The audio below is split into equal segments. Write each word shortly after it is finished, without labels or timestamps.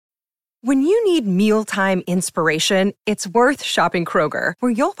When you need mealtime inspiration, it's worth shopping Kroger,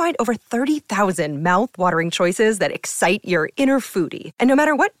 where you'll find over 30,000 mouth-watering choices that excite your inner foodie. And no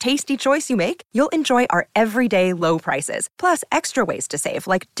matter what tasty choice you make, you'll enjoy our everyday low prices, plus extra ways to save,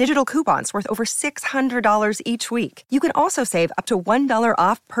 like digital coupons worth over $600 each week. You can also save up to $1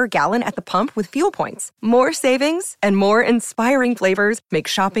 off per gallon at the pump with fuel points. More savings and more inspiring flavors make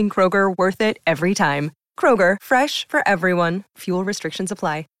shopping Kroger worth it every time. Kroger, fresh for everyone. Fuel restrictions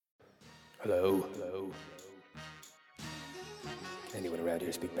apply. Hello. Anyone around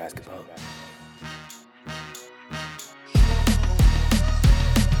here speak basketball?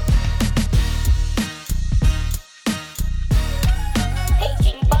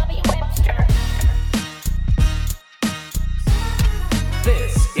 Aging Bobby Webster.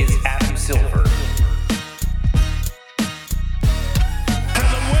 This is Adam Silver.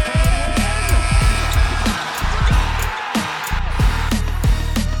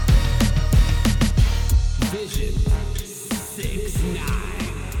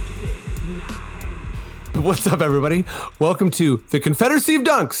 What's up, everybody? Welcome to the Confederacy of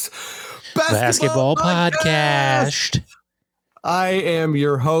Dunks Basketball Podcast. I am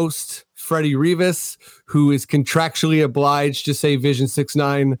your host, Freddie Rivas, who is contractually obliged to say Vision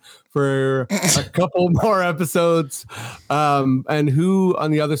 6'9" for a couple more episodes. And who on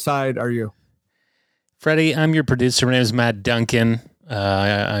the other side are you? Freddie, I'm your producer. My name is Matt Duncan.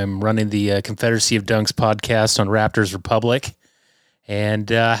 I'm running the Confederacy of Dunks podcast on Raptors Republic. And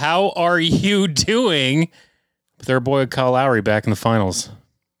how are you doing with our boy Kyle Lowry back in the finals?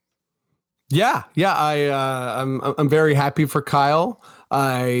 Yeah. I'm very happy for Kyle.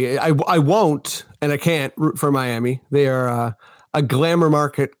 I won't and I can't root for Miami. They are a glamour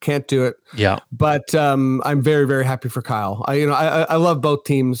market. Can't do it. Yeah. But I'm very, very happy for Kyle. I love both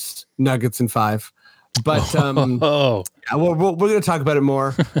teams, Nuggets and 5. But yeah, we're going to talk about it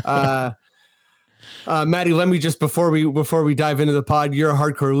more. Maddie, let me just before we dive into the pod, you're a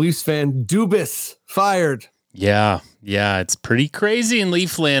hardcore Leafs fan. Dubas fired. Yeah, it's pretty crazy in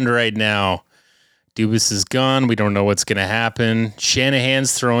Leafland right now. Dubas is gone. We don't know what's going to happen.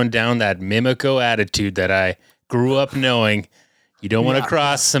 Shanahan's throwing down that Mimico attitude that I grew up knowing. You don't want to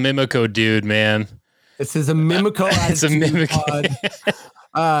cross a Mimico dude, man. This is a Mimico attitude. It's a Mimico.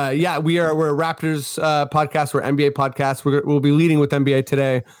 We're a Raptors podcast. We're NBA podcast. We'll be leading with NBA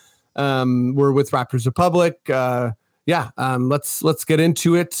today. We're with Raptors Republic. Let's get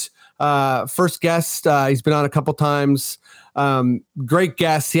into it. First guest, he's been on a couple times. Great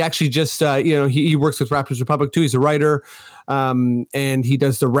guest. He actually just, he works with Raptors Republic too. He's a writer, and he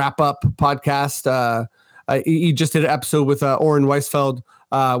does the Wrap Up podcast. He just did an episode with Oren Weisfeld,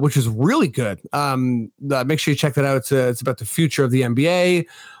 which is really good. Make sure you check that out. It's about the future of the NBA.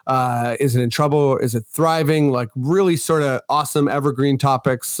 Is it in trouble? Is it thriving? Like really sort of awesome evergreen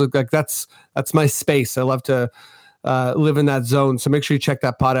topics. Like that's my space. I love to live in that zone. So make sure you check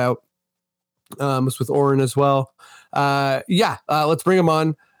that pod out. It's with Oren as well. Let's bring him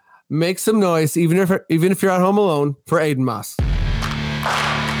on. Make some noise, even if you're at home alone, for Aiden Moss.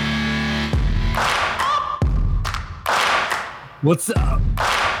 What's up?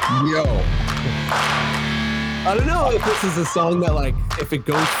 Yo. I don't know if this is a song that, like, if it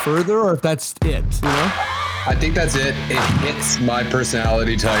goes further or if that's it, you know? I think that's it. It hits my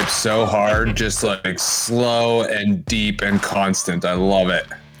personality type so hard, just like slow and deep and constant. I love it.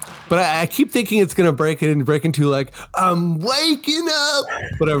 But I keep thinking it's going to break into like, I'm waking up.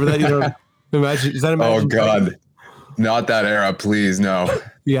 Whatever that, imagine. Is that imagine? Oh, God. Not that era, please. No.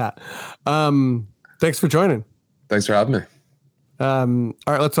 Yeah. Thanks for joining. Thanks for having me. All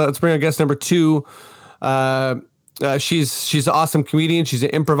right, let's bring our guest number 2. She's an awesome comedian. She's an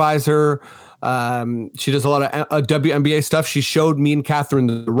improviser. She does a lot of WNBA stuff. She showed me and Catherine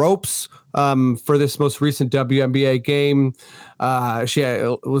the ropes for this most recent WNBA game. She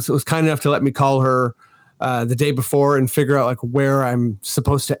was kind enough to let me call her the day before and figure out like where I'm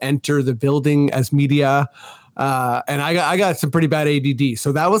supposed to enter the building as media. And I got some pretty bad ADD.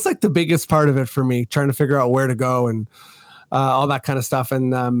 So that was like the biggest part of it for me, trying to figure out where to go and all that kind of stuff.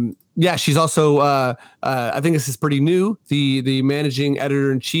 And she's also, I think this is pretty new, the managing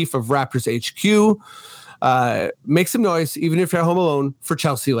editor-in-chief of Raptors HQ. Make some noise, even if you're at home alone, for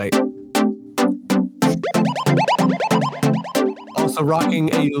Chelsea Late. Also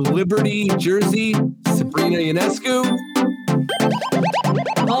rocking a Liberty jersey, Sabrina Ionescu.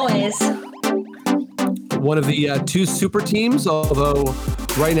 Always. One of the 2 super teams, although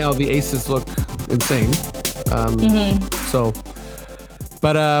right now the Aces look insane.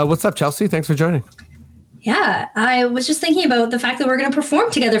 What's up, Chelsea? Thanks for joining. Yeah, I was just thinking about the fact that we're going to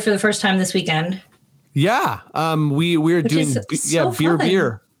perform together for the first time this weekend. Yeah, we're doing so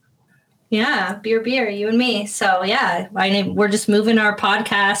beer. Yeah, beer, you and me. So yeah, we're just moving our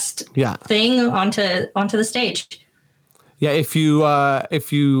podcast thing onto the stage. Yeah, if you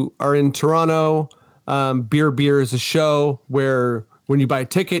are in Toronto, beer is a show where when you buy a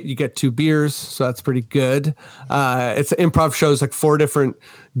ticket, you get 2 beers, so that's pretty good. It's an improv shows, like 4 different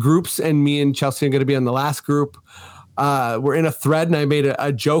groups, and me and Chelsea are going to be on the last group. We're in a thread, and I made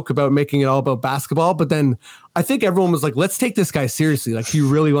a joke about making it all about basketball, but then I think everyone was like, let's take this guy seriously. Like, he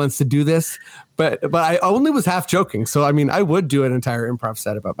really wants to do this. But I only was half joking. So, I mean, I would do an entire improv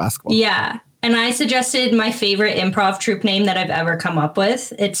set about basketball. Yeah. And I suggested my favorite improv troupe name that I've ever come up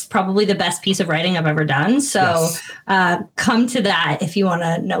with. It's probably the best piece of writing I've ever done. So come to that if you want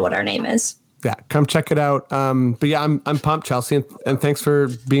to know what our name is. Yeah, come check it out. But yeah, I'm pumped, Chelsea, and thanks for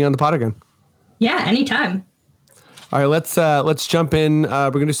being on the pod again. Yeah, anytime. All right, let's jump in.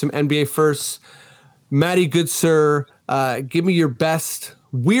 We're gonna do some NBA first. Maddie, good sir, give me your best,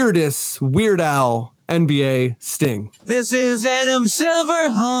 weirdest Weird Al NBA sting. This is Adam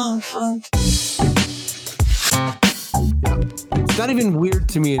Silverhawk. It's not even weird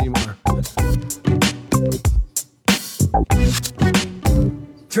to me anymore.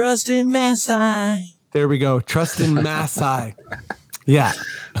 Trust in Masai. There we go. Trust in Masai. Yeah.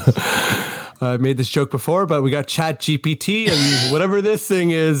 I made this joke before, but we got Chat GPT, and whatever this thing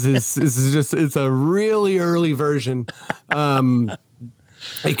is just, it's a really early version. I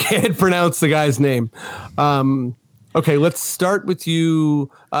can't pronounce the guy's name. Okay, let's start with you.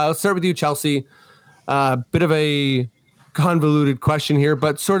 Chelsea. Bit of a convoluted question here,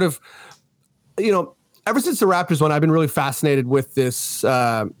 but sort of, ever since the Raptors won, I've been really fascinated with this.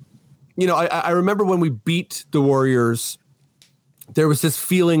 I remember when we beat the Warriors, there was this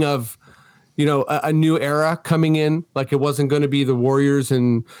feeling of, a new era coming in. Like, it wasn't going to be the Warriors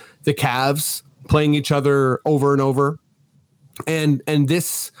and the Cavs playing each other over and over. And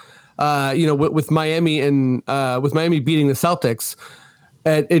this, with Miami and with Miami beating the Celtics,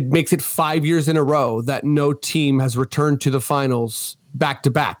 it makes it 5 years in a row that no team has returned to the finals back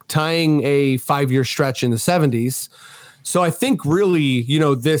to back, tying a 5-year stretch in the 70s. So I think really,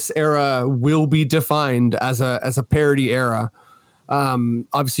 this era will be defined as a parity era.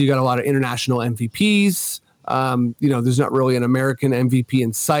 Obviously, you got a lot of international MVPs. There's not really an American MVP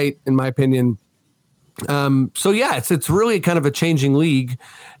in sight, in my opinion. It's really kind of a changing league.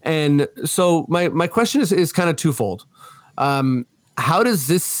 And so my question is kind of twofold. How does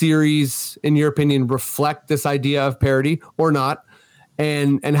this series, in your opinion, reflect this idea of parity or not?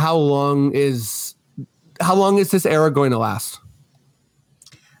 And how long is this era going to last?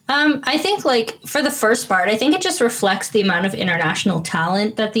 I think, for the first part, I think it just reflects the amount of international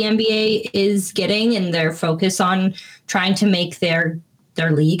talent that the NBA is getting and their focus on trying to make their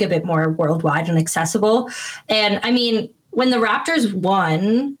league a bit more worldwide and accessible. And I mean, when the Raptors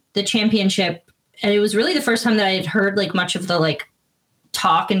won the championship, and it was really the first time that I had heard much of the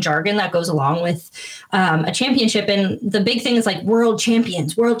talk and jargon that goes along with a championship. And the big thing is world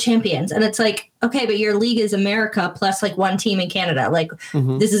champions. And it's okay, but your league is America plus one team in Canada.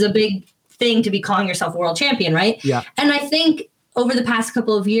 This is a big thing to be calling yourself world champion, right? Yeah. And I think over the past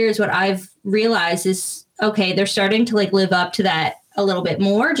couple of years, what I've realized is, okay, they're starting to live up to that a little bit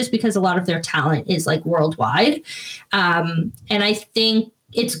more, just because a lot of their talent is worldwide. And I think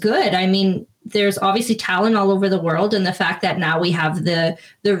it's good. I mean, there's obviously talent all over the world, and the fact that now we have the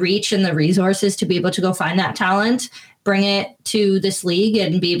reach and the resources to be able to go find that talent, bring it to this league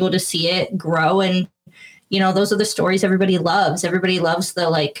and be able to see it grow. And, those are the stories everybody loves. Everybody loves the,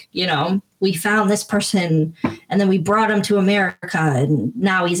 we found this person and then we brought him to America and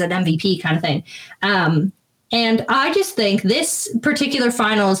now he's an MVP kind of thing. And I just think this particular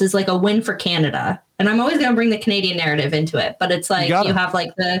finals is a win for Canada. And I'm always going to bring the Canadian narrative into it, but it's you got to have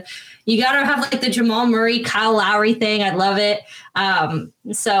the Jamal Murray, Kyle Lowry thing. I love it.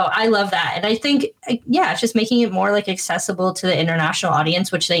 So I love that. And I think, it's just making it more accessible to the international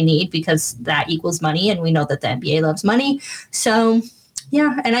audience, which they need, because that equals money. And we know that the NBA loves money. So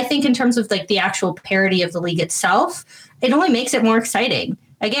yeah. And I think in terms of the actual parity of the league itself, it only makes it more exciting.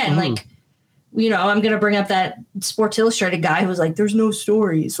 Again, I'm going to bring up that Sports Illustrated guy who was there's no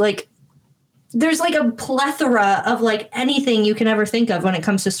stories. There's a plethora of anything you can ever think of when it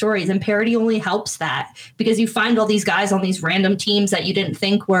comes to stories. And parity only helps that, because you find all these guys on these random teams that you didn't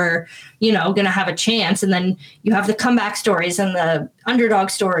think were, going to have a chance. And then you have the comeback stories and the underdog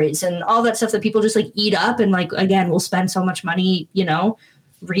stories and all that stuff that people just eat up. And again, we'll spend so much money,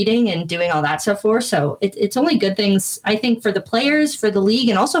 reading and doing all that stuff for. So it's only good things, I think, for the players, for the league,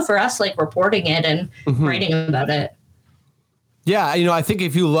 and also for us, reporting it and writing about it. Yeah, I think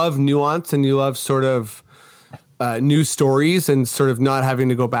if you love nuance and you love sort of new stories and sort of not having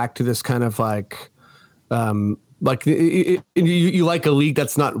to go back to this kind of you like a league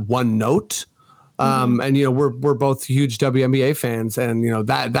that's not one note. And we're both huge WNBA fans, and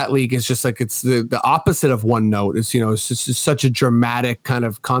that league is just like it's the opposite of one note. It's it's just such a dramatic kind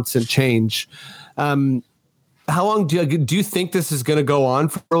of constant change. How long do you think this is going to go on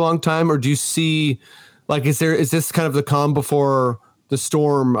for a long time, or do you see is this kind of the calm before the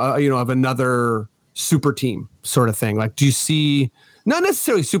storm? Of another super team sort of thing. Like, do you see not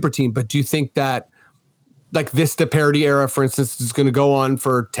necessarily super team, but do you think that the parity era, for instance, is going to go on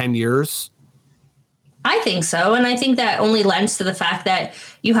for 10 years? I think so. And I think that only lends to the fact that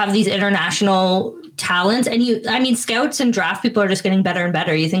you have these international talents and scouts and draft people are just getting better and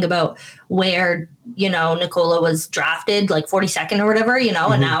better. You think about where, Nicola was drafted, like 42nd or whatever, and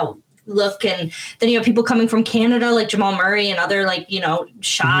now look, and then you have people coming from Canada, like Jamal Murray and other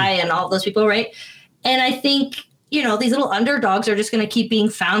Shy and all those people. Right. And I think, these little underdogs are just going to keep being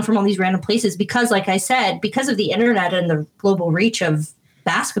found from all these random places because, like I said, because of the internet and the global reach of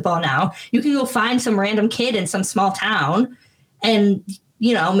basketball now, you can go find some random kid in some small town and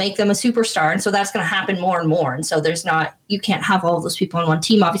make them a superstar, and so that's going to happen more and more. And so you can't have all of those people on one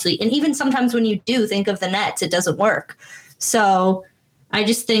team, obviously, and even sometimes when you do think of the Nets, it doesn't work. So I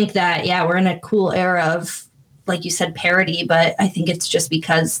just think that we're in a cool era of, like you said, parity, but I think it's just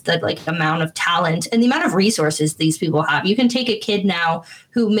because the amount of talent and the amount of resources these people have. You can take a kid now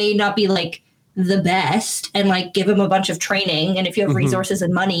who may not be the best and give him a bunch of training, and if you have resources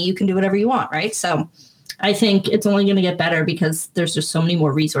and money, you can do whatever you want, right? So I think it's only going to get better because there's just so many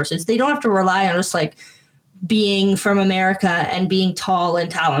more resources. They don't have to rely on just being from America and being tall and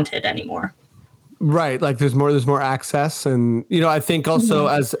talented anymore. Right. There's more access, and I think also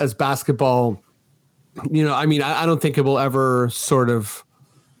as basketball, I don't think it will ever sort of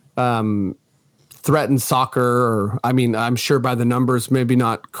threaten soccer, or I'm sure by the numbers, maybe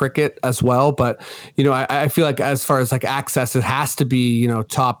not cricket as well, but I feel like as far as access, it has to be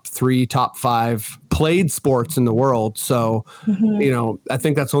top 3, top 5 played sports in the world. So I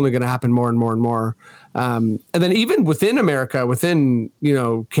think that's only going to happen more and more and more. And then even within America, within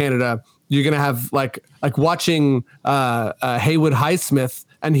Canada, you're going to have watching Haywood Highsmith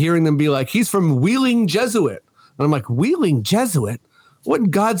and hearing them be like, he's from Wheeling Jesuit, and I'm like, Wheeling Jesuit? What in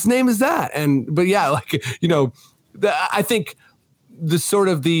God's name is that? I think the sort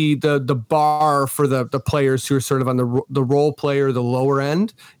of the bar for the players who are sort of on the role player, the lower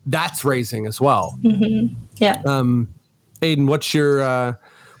end, that's raising as well. Yeah. Aiden, what's your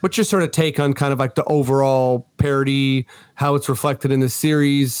sort of take on kind of the overall parity, how it's reflected in the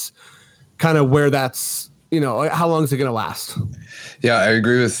series, kind of where that's, how long is it going to last? Yeah, I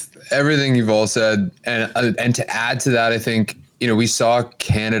agree with everything you've all said. And to add to that, I think, we saw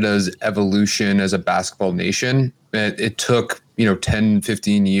Canada's evolution as a basketball nation. It took, 10,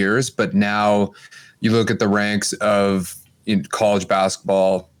 15 years, but now you look at the ranks of college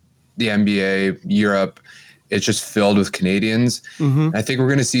basketball, the NBA, Europe, it's just filled with Canadians. I think we're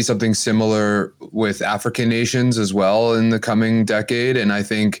going to see something similar with African nations as well in the coming decade. And I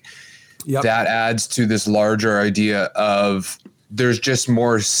think that adds to this larger idea of there's just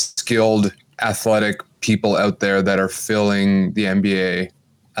more skilled athletic people out there that are filling the NBA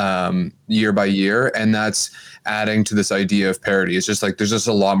year by year, and that's adding to this idea of parity. It's just there's just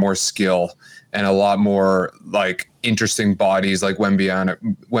a lot more skill and a lot more interesting bodies like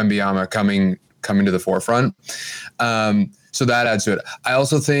Wembanyama coming to the forefront. So that adds to it. I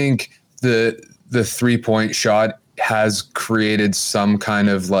also think the 3-point shot has created some kind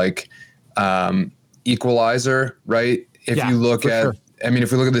of equalizer, right? If you look at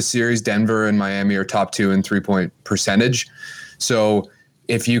if we look at the series, Denver and Miami are top 2 in 3-point percentage. So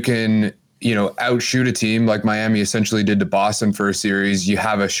if you can, outshoot a team like Miami essentially did to Boston for a series, you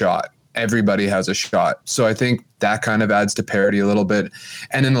have a shot. Everybody has a shot. So I think that kind of adds to parity a little bit.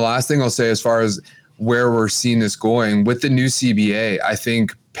 And then the last thing I'll say, as far as where we're seeing this going with the new CBA, I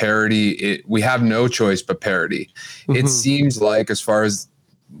think parity, we have no choice but parity. It seems like, as far as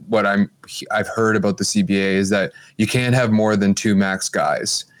what I've heard about the CBA, is that you can't have more than 2 max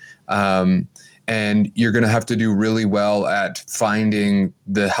guys. And you're going to have to do really well at finding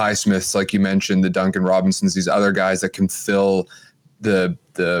the Highsmiths, like you mentioned, the Duncan Robinsons, these other guys that can fill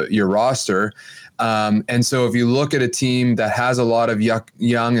your roster. And so if you look at a team that has a lot of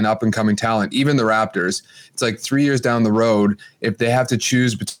young and up and coming talent, even the Raptors, it's 3 years down the road, if they have to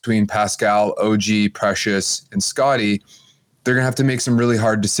choose between Pascal, OG, Precious, and Scotty, they're going to have to make some really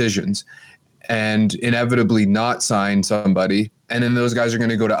hard decisions and inevitably not sign somebody. And then those guys are going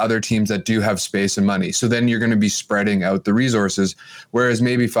to go to other teams that do have space and money. So then you're going to be spreading out the resources. Whereas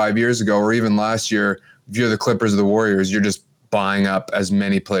maybe 5 years ago, or even last year, if you're the Clippers or the Warriors, you're just buying up as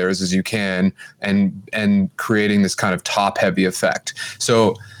many players as you can and creating this kind of top heavy effect.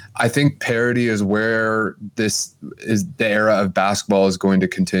 So I think parity is where this is, the era of basketball is going to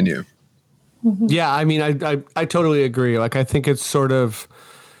continue. Yeah, I mean, I totally agree. Like, I think it's sort of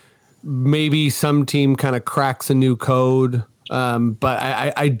maybe some team kind of cracks a new code. But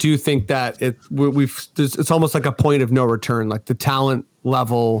I do think that it's almost like a point of no return. Like the talent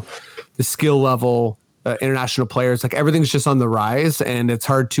level, the skill level, international players, like everything's just on the rise, and it's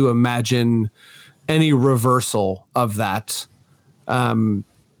hard to imagine any reversal of that. And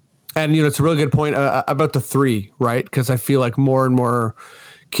it's a really good point about the three, right? Because I feel like more and more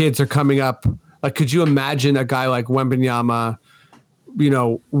kids are coming up. Like, could you imagine a guy like Wembanyama,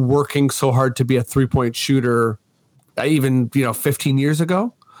 working so hard to be a 3-point shooter, even 15 years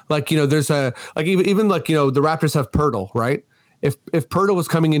ago? Like, there's the Raptors have Pirtle, right? If Pirtle was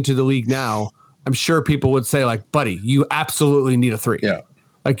coming into the league now, I'm sure people would say, like, buddy, you absolutely need a three. Yeah.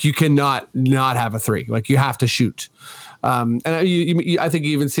 Like, you cannot not have a three. Like, you have to shoot. And I think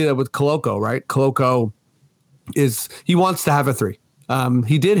you even see that with Koloko, right? Koloko he wants to have a three.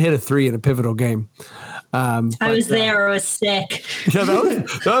 He did hit a three in a pivotal game. I was there. I was sick. Yeah,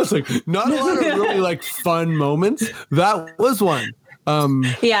 that was like not a lot of really like fun moments. That was one.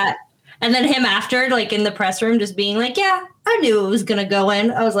 Yeah. And then him after, like in the press room, just being like, "Yeah, I knew it was gonna go in."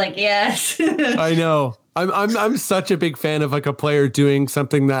 I was like, "Yes." I know. I'm such a big fan of like a player doing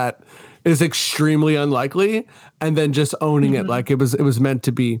something that is extremely unlikely and then just owning it like it was meant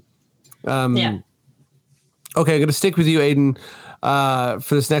to be. Yeah. Okay, I'm gonna stick with you, Aiden,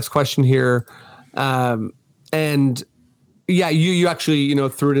 for this next question here. And yeah, you actually,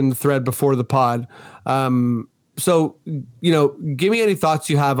 threw it in the thread before the pod. So, give me any thoughts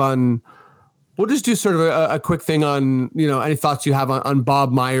you have on, we'll just do sort of a quick thing on, any thoughts you have on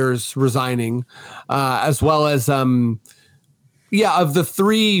Bob Myers resigning, as well as, of the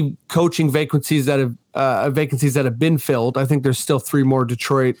three coaching vacancies that have been filled. I think there's still three more: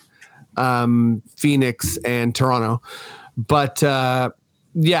 Detroit, Phoenix, and Toronto. But, so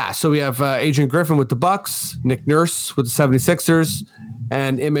we have Adrian Griffin with the Bucks, Nick Nurse with the 76ers,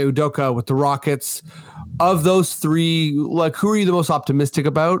 and Ime Udoka with the Rockets. Of those three, like, who are you the most optimistic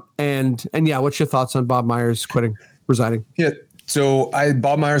about? And what's your thoughts on Bob Myers resigning? Yeah. So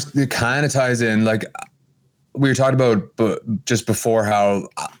Bob Myers, it kind of ties in, like we were talking about just before, how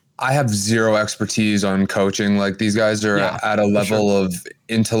I have zero expertise on coaching. Like, these guys are at a level of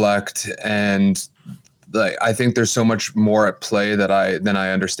intellect, and like, I think there's so much more at play than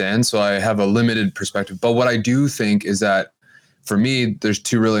I understand. So I have a limited perspective. But what I do think is that, for me, there's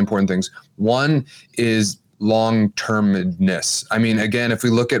two really important things. One is long-termness. I mean, again, if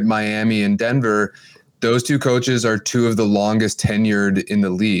we look at Miami and Denver, those two coaches are two of the longest tenured in the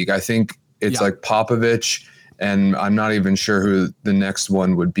league. I think it's like Popovich, and I'm not even sure who the next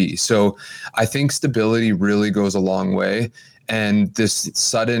one would be. So I think stability really goes a long way. And this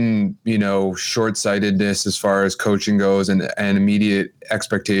sudden, short-sightedness as far as coaching goes and immediate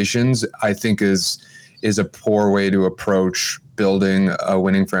expectations, I think is a poor way to approach building a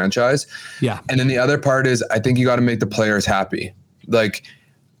winning franchise. Yeah. And then the other part is, I think you got to make the players happy. Like,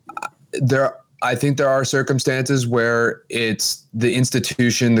 I think there are circumstances where it's the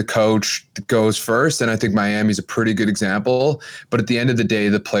institution, the coach goes first. And I think Miami's a pretty good example. But at the end of the day,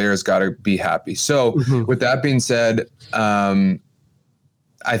 the players got to be happy. So with that being said, I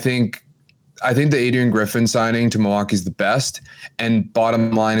think the Adrian Griffin signing to Milwaukee is the best. And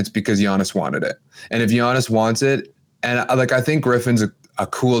bottom line, it's because Giannis wanted it. And if Giannis wants it, and I think Griffin's a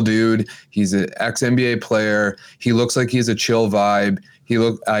cool dude. He's an ex-NBA player. He looks like he has a chill vibe.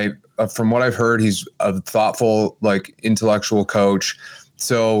 From what I've heard, he's a thoughtful, like, intellectual coach.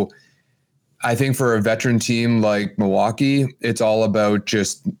 So I think for a veteran team like Milwaukee, it's all about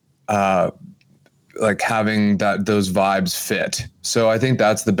just like having those vibes fit. So I think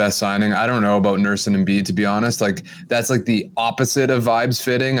that's the best signing. I don't know about Nurse and Embiid, to be honest. Like, that's like the opposite of vibes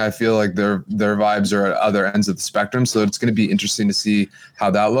fitting. I feel like their vibes are at other ends of the spectrum. So it's going to be interesting to see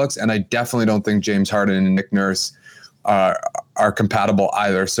how that looks. And I definitely don't think James Harden and Nick Nurse are compatible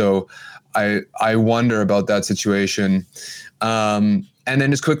either. So I wonder about that situation. And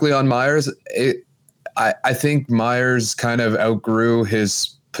then just quickly on Myers, I think Myers kind of outgrew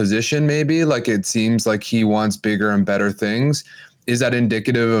his position, maybe. Like, it seems like he wants bigger and better things. Is that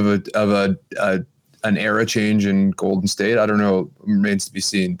indicative of an era change in Golden State? I don't know. It remains to be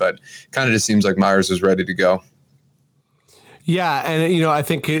seen, but kind of just seems like Myers is ready to go. Yeah, and I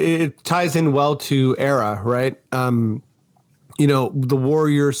think it ties in well to era, right? The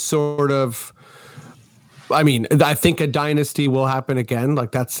Warriors sort of I mean, I think a dynasty will happen again.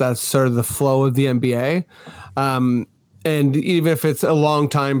 Like that's sort of the flow of the NBA. And even if it's a long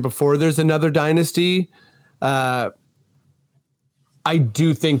time before there's another dynasty, I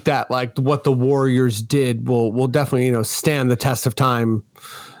do think that like what the Warriors did will definitely, stand the test of time.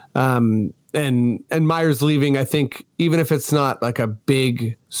 And Myers leaving, I think, even if it's not like a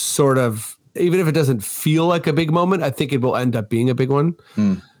big sort of, even if it doesn't feel like a big moment, I think it will end up being a big one.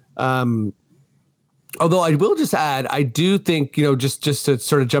 Although I will just add, I do think, just to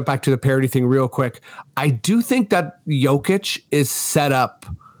sort of jump back to the parity thing real quick, I do think that Jokic is set up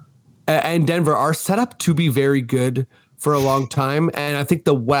and Denver are set up to be very good for a long time. And I think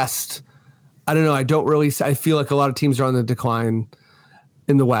the West, I don't know, I feel like a lot of teams are on the decline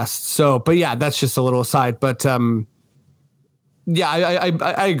in the West. So, but yeah, that's just a little aside. But yeah,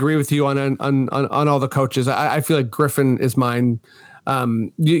 I agree with you on all the coaches. I feel like Griffin is mine.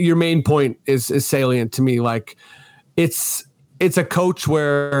 Your main point is salient to me. Like it's a coach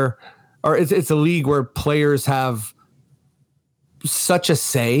where, or it's a league where players have such a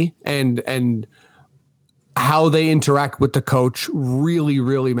say and how they interact with the coach really,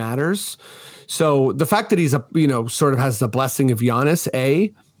 really matters. So the fact that he's sort of has the blessing of Giannis,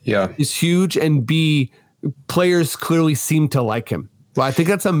 is huge, and B, players clearly seem to like him. Well, I think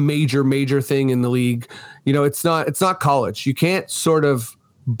that's a major, major thing in the league. It's not college. You can't sort of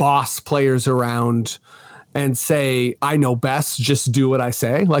boss players around and say, I know best, just do what I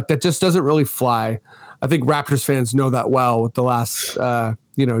say. Like that just doesn't really fly. I think Raptors fans know that well with the last,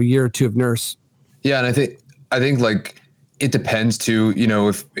 year or two of Nurse. Yeah. And I think like it depends too,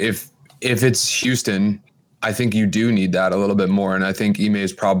 if it's Houston, I think you do need that a little bit more. And I think Ime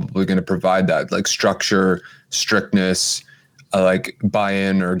is probably going to provide that, like structure, strictness, like buy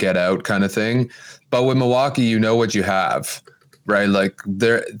in or get out kind of thing. But with Milwaukee, you know what you have, right? Like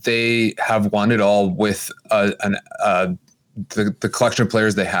they have won it all with the collection of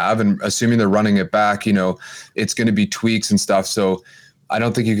players they have, and assuming they're running it back, it's going to be tweaks and stuff. So I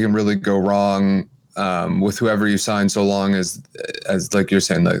don't think you can really go wrong with whoever you sign, so long as like you're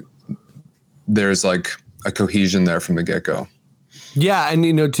saying, like there's like a cohesion there from the get-go. Yeah, and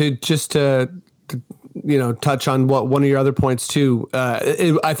to touch on what one of your other points too.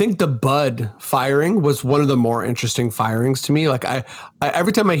 I think the Bud firing was one of the more interesting firings to me. Like I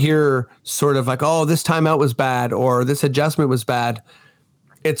every time I hear sort of like, oh, this timeout was bad or this adjustment was bad,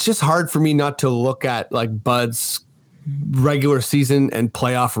 it's just hard for me not to look at like Bud's regular season and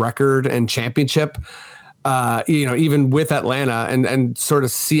playoff record and championship, even with Atlanta and sort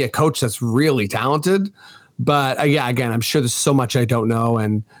of see a coach that's really talented. But yeah, again, I'm sure there's so much I don't know,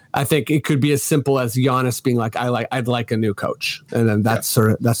 and I think it could be as simple as Giannis being like, I'd like a new coach, and then that's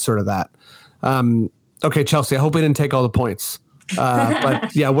sort of that. Okay, Chelsea, I hope we didn't take all the points,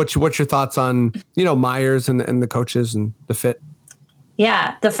 but yeah, what's your thoughts on Myers and the coaches and the fit?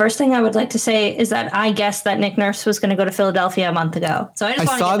 Yeah, the first thing I would like to say is that I guessed that Nick Nurse was going to go to Philadelphia a month ago, so I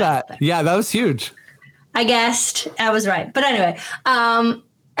saw that. Yeah, that was huge. I guessed I was right, but anyway.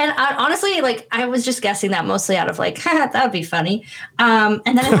 And honestly, like I was just guessing that mostly out of like, that would be funny. And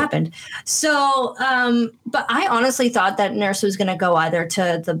then it happened. So, but I honestly thought that Nurse was going to go either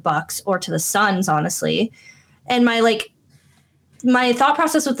to the Bucks or to the Suns, honestly. And my thought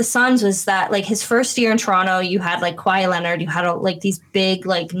process with the Suns was that like his first year in Toronto, you had like Kawhi Leonard, you had like these big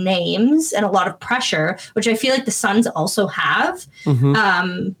like names and a lot of pressure, which I feel like the Suns also have.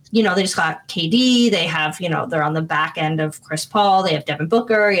 Mm-hmm. They just got KD, they have, they're on the back end of Chris Paul, they have Devin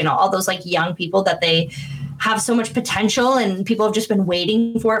Booker, all those like young people that they have so much potential, and people have just been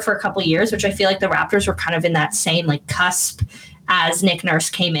waiting for it for a couple of years, which I feel like the Raptors were kind of in that same like cusp as Nick Nurse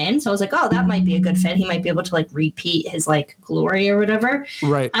came in. So I was like, oh, that might be a good fit. He might be able to like repeat his like glory or whatever.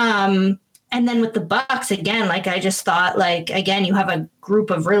 Right. And then with the Bucks, again, like I just thought like, again, you have a group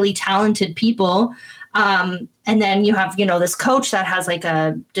of really talented people. And then you have, this coach that has like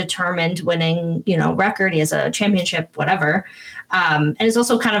a determined winning, record. He has a championship, whatever. And it's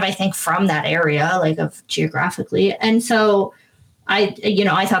also kind of, I think, from that area, like of geographically. And so I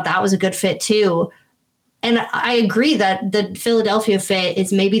thought that was a good fit too. And I agree that the Philadelphia fit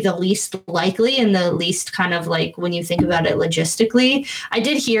is maybe the least likely and the least kind of like when you think about it logistically. I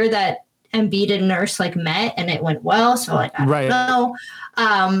did hear that Embiid and Nurse like met and it went well. So like, I don't know.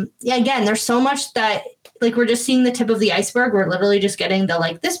 Yeah, again, there's so much that like we're just seeing the tip of the iceberg. We're literally just getting the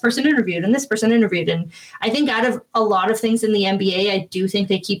like this person interviewed and this person interviewed. And I think out of a lot of things in the NBA, I do think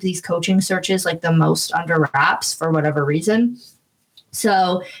they keep these coaching searches like the most under wraps for whatever reason.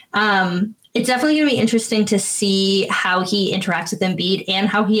 So, it's definitely going to be interesting to see how he interacts with Embiid and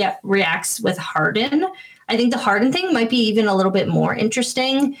how he reacts with Harden. I think the Harden thing might be even a little bit more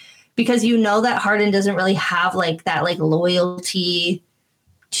interesting because you know that Harden doesn't really have like that like loyalty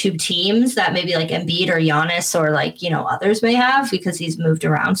to teams that maybe like Embiid or Giannis or like, others may have because he's moved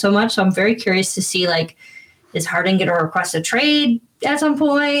around so much. So I'm very curious to see like, is Harden going to request a trade at some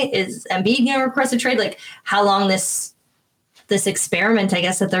point? Is Embiid going to request a trade? Like how long this experiment, I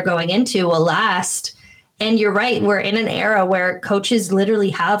guess, that they're going into will last. And you're right. We're in an era where coaches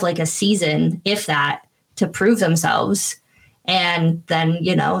literally have like a season, if that, to prove themselves. And then,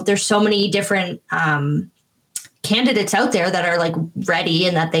 there's so many different candidates out there that are like ready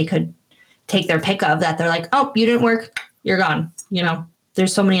and that they could take their pick of, that they're like, oh, you didn't work, you're gone.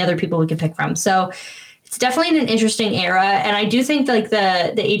 There's so many other people we could pick from. So it's definitely an interesting era. And I do think like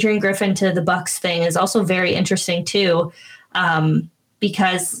the Adrian Griffin to the Bucks thing is also very interesting too,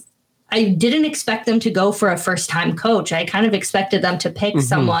 because I didn't expect them to go for a first-time coach. I kind of expected them to pick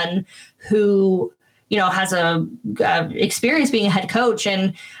someone who, has a experience being a head coach.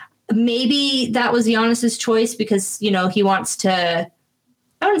 And maybe that was Giannis's choice because, he wants to,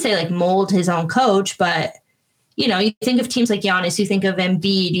 I wouldn't say like mold his own coach, but, you think of teams like Giannis, you think of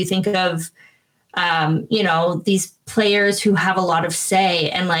Embiid, you think of, these players who have a lot of say.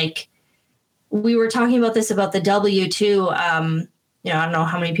 And like, we were talking about this about the W too. I don't know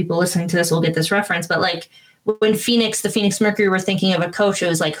how many people listening to this will get this reference, but like when the Phoenix Mercury were thinking of a coach, it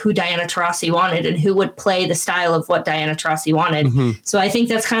was like who Diana Taurasi wanted and who would play the style of what Diana Taurasi wanted. So I think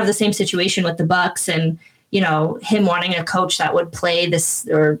that's kind of the same situation with the Bucks and, him wanting a coach that would play this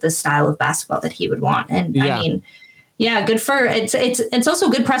or the style of basketball that he would want. And I mean, yeah, good for it's also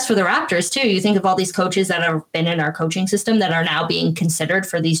good press for the Raptors too. You think of all these coaches that have been in our coaching system that are now being considered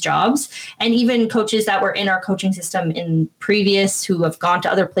for these jobs, and even coaches that were in our coaching system in previous who have gone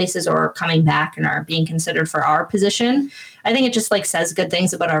to other places or are coming back and are being considered for our position. I think it just like says good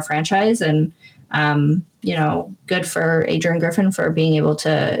things about our franchise, and good for Adrian Griffin for being able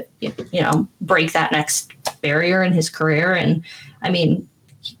to break that next barrier in his career. And I mean,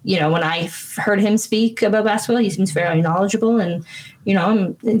 when I heard him speak about basketball, he seems very knowledgeable, and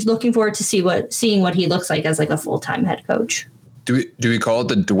I'm looking forward to seeing what he looks like as like a full-time head coach. Do we call it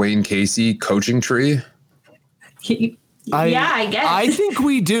the Dwayne Casey coaching tree? I guess. I think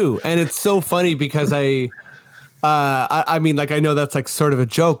we do, and it's so funny because I mean, like I know that's like sort of a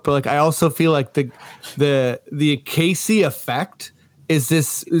joke, but like I also feel like the Casey effect is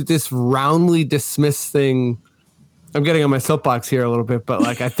this roundly dismissed thing. I'm getting on my soapbox here a little bit, but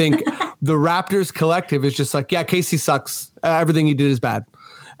like I think the Raptors collective is just like, yeah, Casey sucks. Everything he did is bad.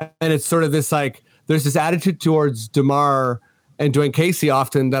 And it's sort of this like, there's this attitude towards DeMar and Dwayne Casey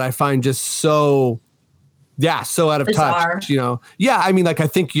often that I find just so out of touch, Yeah, I mean, like I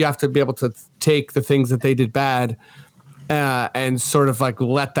think you have to be able to take the things that they did bad and sort of like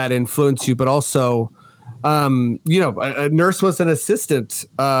let that influence you. But also, a Nurse was an assistant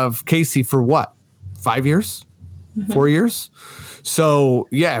of Casey for what, 5 years? 4 years. So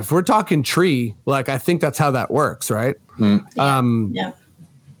yeah, if we're talking tree, like I think that's how that works, right? Yeah.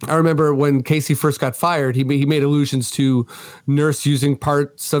 I remember when Casey first got fired, he made allusions to Nurse using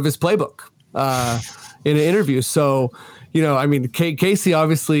parts of his playbook in an interview. So, I mean, Casey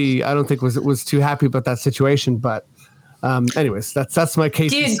obviously I don't think was too happy about that situation, but anyways, that's my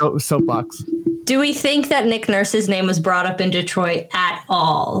Casey soapbox. Do we think that Nick Nurse's name was brought up in Detroit at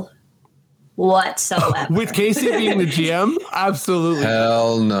all? Whatsoever. With Casey being the GM? Absolutely.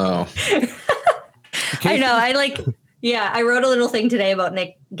 Hell no. I know. I wrote a little thing today about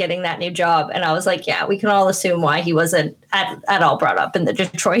Nick getting that new job, and I was like, yeah, we can all assume why he wasn't at all brought up in the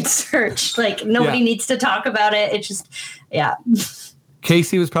Detroit search. Like nobody needs to talk about it. It's just, yeah.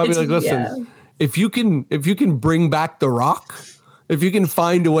 Casey was probably like, listen, if you can bring back The Rock, if you can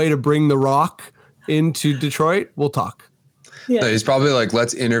find a way to bring The Rock into Detroit, we'll talk. Yeah. No, he's probably like,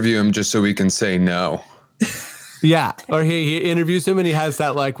 let's interview him just so we can say no. Yeah. Or he interviews him and he has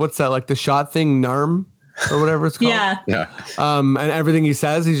that, like, what's that, like the shot thing, NARM or whatever it's called. Yeah. And everything he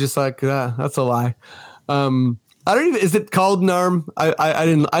says, he's just like, that's a lie. Is it called NARM?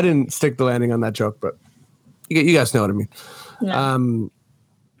 I didn't stick the landing on that joke, but you guys know what I mean. Yeah.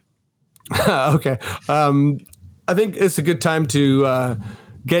 Okay. I think it's a good time to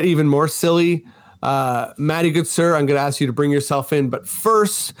get even more silly. Maddie, good sir, I'm going to ask you to bring yourself in, but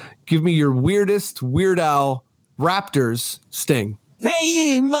first, give me your weirdest Weird Al Raptors sting.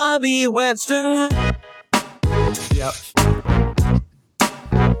 Hey, Bobby Webster. Yep.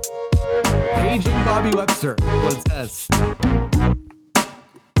 Paging Bobby Webster, what it says.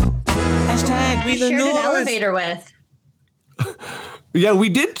 Hashtag we the shared North. an elevator with. Yeah, we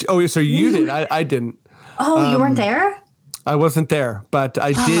did. Oh, so you did. I didn't. Oh, you weren't there? I wasn't there, but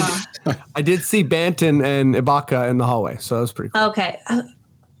I did. I did see Banton and Ibaka in the hallway, so that was pretty cool. Okay.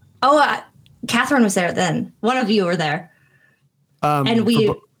 Catherine was there then. One of you were there. And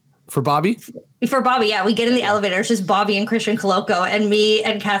we for Bobby? For Bobby, yeah. We get in the elevator. It's just Bobby and Christian Coloco and me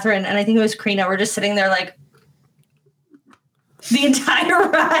and Catherine. And I think it was Karina. We're just sitting there like the entire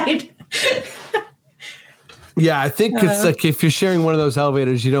ride. Yeah, I think it's like if you're sharing one of those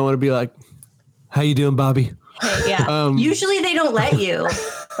elevators, you don't want to be like, how you doing, Bobby? Yeah. Usually they don't let you.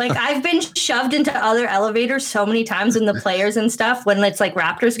 Like I've been shoved into other elevators so many times in the players and stuff when it's like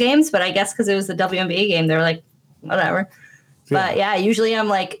Raptors games, but I guess because it was the WNBA game, they're like, whatever. Yeah. But yeah, usually I'm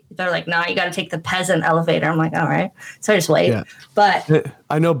like, they're like, no, you got to take the peasant elevator. I'm like, all right. So I just wait. Yeah. But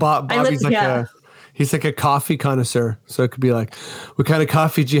I know Bobby's he's like a coffee connoisseur. So it could be like, what kind of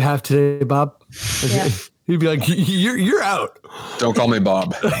coffee do you have today, Bob? Yeah. He'd be like, you're out. Don't call me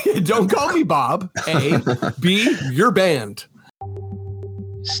Bob. Don't call me Bob. A. B. You're banned.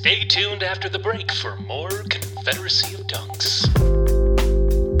 Stay tuned after the break for more Confederacy of Dunks.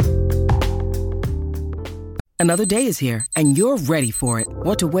 Another day is here, and you're ready for it.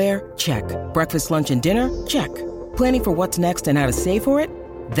 What to wear? Check. Breakfast, lunch, and dinner? Check. Planning for what's next and how to save for it?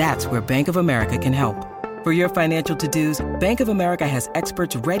 That's where Bank of America can help. For your financial to-dos, Bank of America has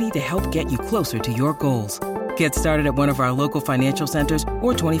experts ready to help get you closer to your goals. Get started at one of our local financial centers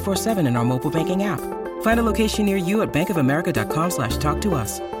or 24/7 in our mobile banking app. Find a location near you at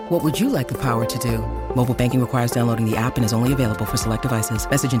bankofamerica.com/talktous. What would you like the power to do? Mobile banking requires downloading the app and is only available for select devices.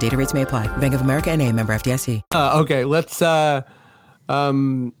 Message and data rates may apply. Bank of America N.A., member FDIC. Okay, let's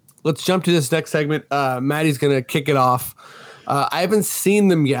jump to this next segment. Maddie's gonna kick it off. I haven't seen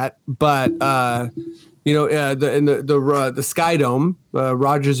them yet, but the Sky Dome,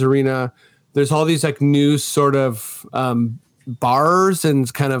 Rogers Arena, there's all these like new sort of bars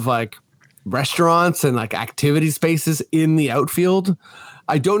and kind of like restaurants and like activity spaces in the outfield.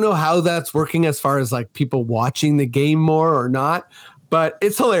 I don't know how that's working as far as like people watching the game more or not, but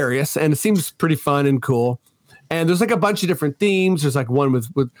it's hilarious and it seems pretty fun and cool. And there's like a bunch of different themes. There's like one with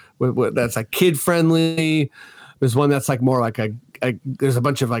that's like kid friendly. There's one that's like more like there's a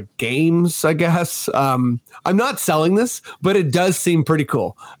bunch of like games, I guess. I'm not selling this, but it does seem pretty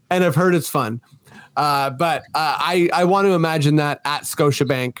cool. And I've heard it's fun. But I want to imagine that at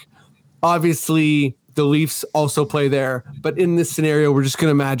Scotiabank. Obviously, the Leafs also play there. But in this scenario, we're just going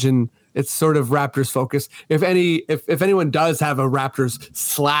to imagine it's sort of Raptors focus. If anyone does have a Raptors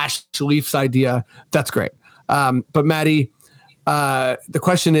 / Leafs idea, that's great. But Maddie, the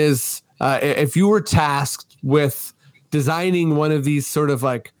question is, if you were tasked with designing one of these sort of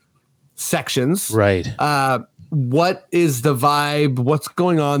like sections, right? What is the vibe? What's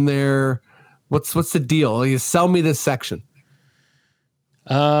going on there? What's the deal? You sell me this section.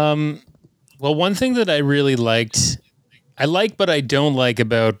 Well, one thing that I really liked, but I don't like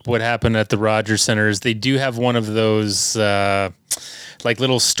about what happened at the Rogers Center is they do have one of those like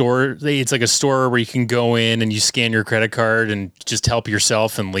little store. It's like a store where you can go in and you scan your credit card and just help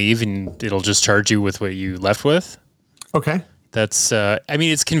yourself and leave, and it'll just charge you with what you left with. Okay. That's, I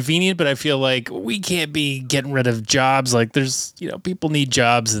mean, it's convenient, but I feel like we can't be getting rid of jobs. Like there's, people need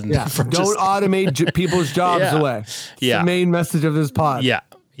jobs. And don't automate people's jobs away. It's the main message of this pod. Yeah.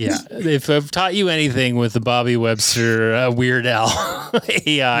 Yeah. If I've taught you anything with the Bobby Webster Weird Al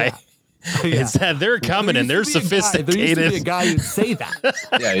AI, it's that they're coming and they're sophisticated. There used to be a guy who'd say that.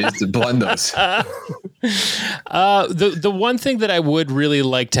 Yeah, you used to blend those. The one thing that I would really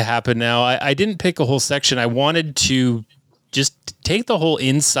like to happen now, I didn't pick a whole section. I wanted to just take the whole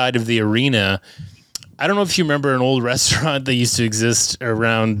inside of the arena. I don't know if you remember an old restaurant that used to exist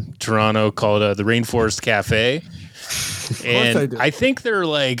around Toronto called the Rainforest Cafe. And I think they're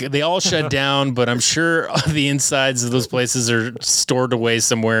like, they all shut down, but I'm sure the insides of those places are stored away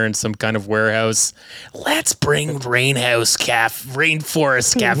somewhere in some kind of warehouse. Let's bring Rainforest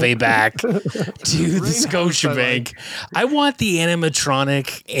Cafe back to the Scotiabank. I want the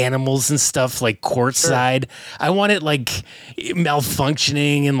animatronic animals and stuff like courtside. I want it like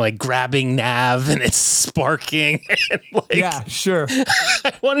malfunctioning and like grabbing nav and it's sparking. And like, yeah, sure.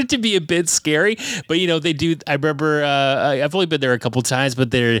 I want it to be a bit scary, but they do. I remember I've only been there a couple times,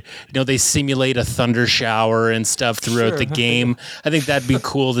 but they simulate a thunder shower and stuff throughout the game. I think that'd be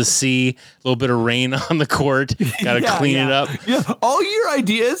cool to see. A little bit of rain on the court. Got to clean it up. Yeah, all your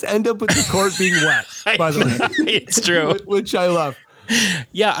ideas end up with the court being wet. By the way, it's true. Which I love.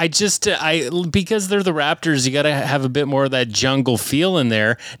 Yeah, because they're the Raptors, you got to have a bit more of that jungle feel in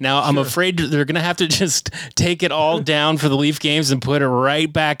there. Now, I'm afraid they're going to have to just take it all down for the Leaf games and put it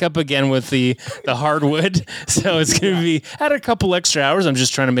right back up again with the hardwood. So it's going to be at a couple extra hours. I'm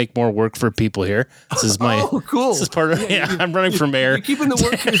just trying to make more work for people here. This is my cool. This is part of I'm running for mayor. You're keeping the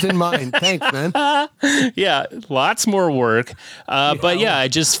workers in mind. Thanks, man. Yeah, lots more work. But yeah, I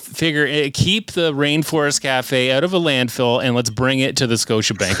just figure keep the Rainforest Cafe out of a landfill and let's bring it to the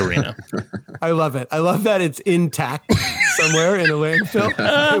Scotiabank Arena. I love it. I love that it's intact somewhere in a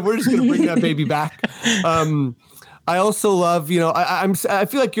landfill. We're just going to bring that baby back. I also love, I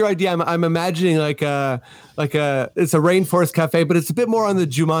feel like your idea, I'm imagining like it's a Rainforest Cafe, but it's a bit more on the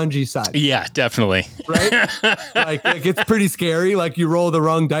Jumanji side. Yeah, definitely. Right? like it's pretty scary. Like you roll the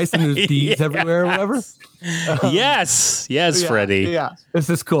wrong dice and there's bees everywhere or whatever. Yes, Freddie. Yeah, this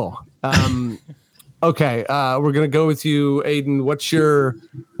is cool. Okay, we're gonna go with you, Aiden. What's your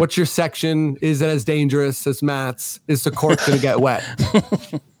section? Is it as dangerous as Matt's? Is the court gonna get wet?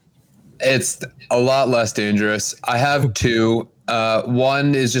 It's a lot less dangerous. I have two.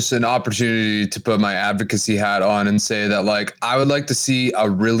 One is just an opportunity to put my advocacy hat on and say that, like, I would like to see a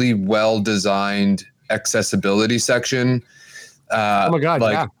really well-designed accessibility section. Oh my God,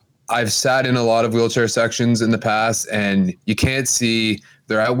 yeah. I've sat in a lot of wheelchair sections in the past and you can't see.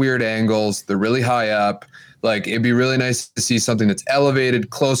 They're at weird angles. They're really high up. Like, it'd be really nice to see something that's elevated,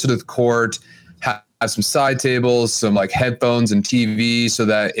 closer to the court, have some side tables, some like headphones and TV, so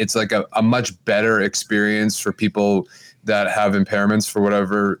that it's like a much better experience for people that have impairments for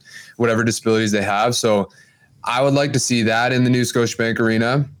whatever disabilities they have. So I would like to see that in the new Scotiabank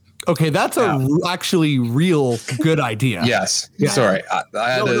Arena. Okay, that's actually real good idea. Yes. Yeah. Sorry. I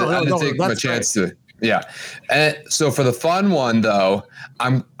had to take my chance to. Yeah. And so for the fun one though,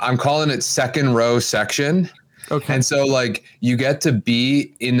 I'm calling it second row section. Okay. And so like you get to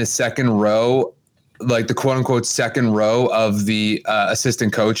be in the second row, like the quote unquote second row of the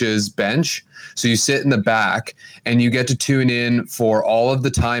assistant coach's bench. So you sit in the back and you get to tune in for all of the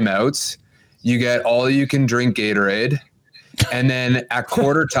timeouts. You get all you can drink Gatorade. And then at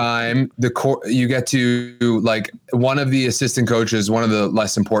quarter time, you get to, like, one of the assistant coaches, one of the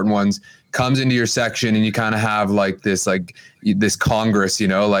less important ones, comes into your section and you kind of have like this congress,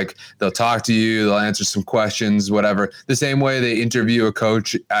 like they'll talk to you, they'll answer some questions, whatever. The same way they interview a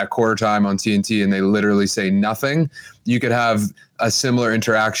coach at quarter time on TNT and they literally say nothing. You could have a similar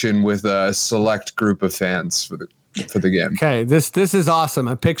interaction with a select group of fans for the game. Okay, this is awesome.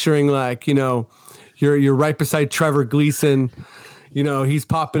 I'm picturing like, you're right beside Trevor Gleason. He's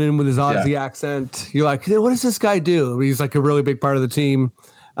popping in with his Aussie accent. You're like, hey, what does this guy do? He's like a really big part of the team.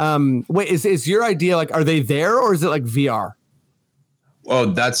 Wait, is your idea like, are they there or is it like VR? Oh,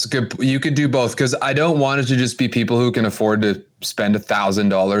 that's good. You could do both, because I don't want it to just be people who can afford to spend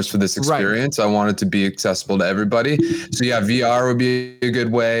 $1,000 for this experience. Right. I want it to be accessible to everybody. So yeah, VR would be a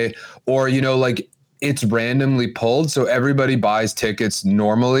good way. Or, like, it's randomly pulled. So everybody buys tickets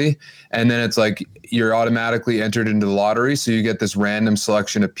normally. And then it's like you're automatically entered into the lottery. So you get this random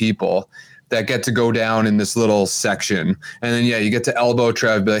selection of people that get to go down in this little section. And then, you get to elbow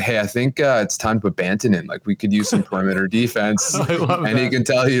Trev, be like, hey, I think it's time to put Banton in. Like, we could use some perimeter defense. And he can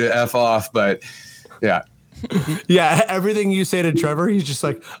tell you to F off. But yeah. Yeah, everything you say to Trevor, he's just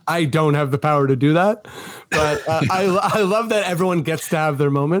like, I don't have the power to do that. But I love that everyone gets to have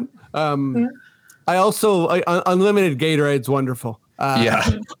their moment. I also unlimited Gatorade's wonderful. I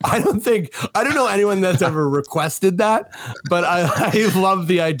don't know anyone that's ever requested that, but I love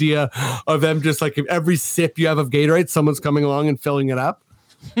the idea of them just like, if every sip you have of Gatorade, someone's coming along and filling it up.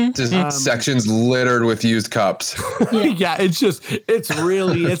 Just sections littered with used cups. Yeah, it's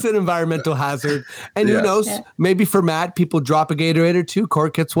an environmental hazard. And who knows, maybe for Matt, people drop a Gatorade or two,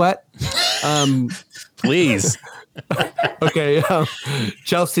 court gets wet. Please. Okay,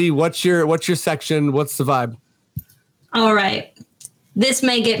 Chelsea, what's your section? What's the vibe? All right. This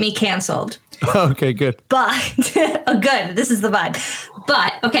may get me canceled. Okay, good. But good. This is the vibe.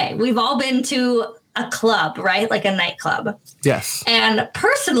 But okay, we've all been to a club, right? Like a nightclub. Yes. And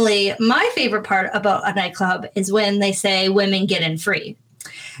personally, my favorite part about a nightclub is when they say women get in free.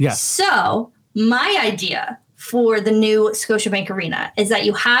 Yes. So my idea for the new Scotiabank Arena is that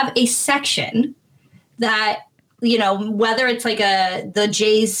you have a section that, whether it's like the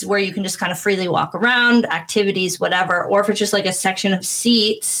Jays where you can just kind of freely walk around, activities, whatever, or if it's just like a section of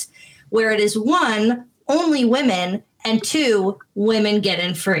seats where it is 1, only women, and 2, women get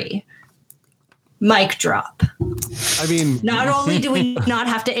in free. Mic drop. I mean, not only do we not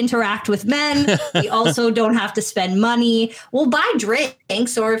have to interact with men, we also don't have to spend money. We'll buy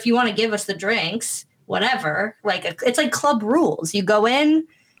drinks, or if you want to give us the drinks, whatever. Like it's like club rules. You go in,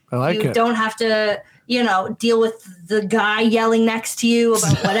 I like you it. don't have to, deal with the guy yelling next to you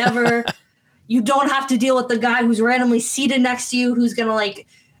about whatever. You don't have to deal with the guy who's randomly seated next to you, who's going to like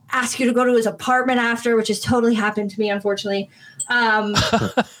ask you to go to his apartment after, which has totally happened to me, unfortunately.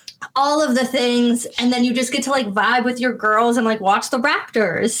 All of the things. And then you just get to like vibe with your girls and like watch the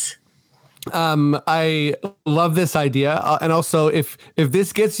Raptors. I love this idea. And also if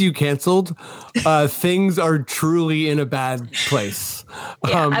this gets you canceled, things are truly in a bad place.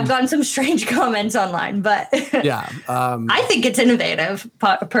 Yeah, I've gotten some strange comments online, but yeah, I think it's innovative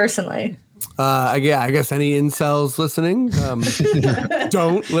personally. I guess any incels listening,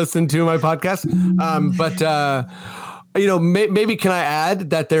 don't listen to my podcast. But maybe can I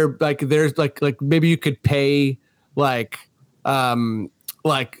add that there's maybe you could pay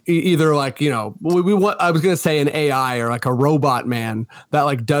either we want, I was going to say an AI or like a robot man that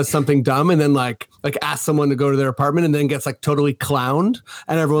like does something dumb and then like asks someone to go to their apartment and then gets like totally clowned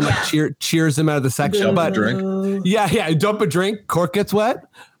and everyone like cheers him out of the section. But drink. Yeah. Dump a drink. Cork gets wet.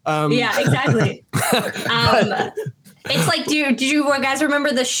 Yeah, exactly. It's like, did you guys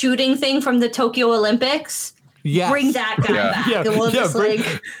remember the shooting thing from the Tokyo Olympics? Yeah, bring that guy back. And we'll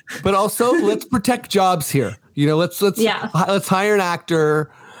but also let's protect jobs here. Let's hire an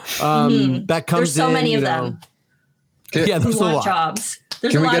actor that comes. There's so in, many of them. There's a lot. Jobs.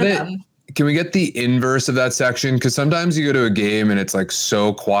 There's a lot of them. Can we get the inverse of that section? Because sometimes you go to a game and it's like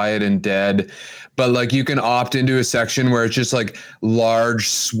so quiet and dead. But like you can opt into a section where it's just like large,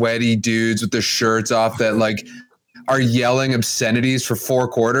 sweaty dudes with their shirts off that like are yelling obscenities for 4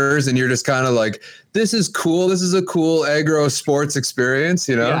 quarters. And you're just kind of like, this is cool. This is a cool aggro sports experience,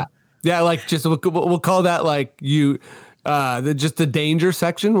 Yeah. Like just, we'll call that like the danger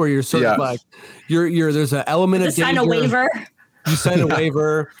section where you're sort of like, there's an element of danger. Sign a waiver. You sign a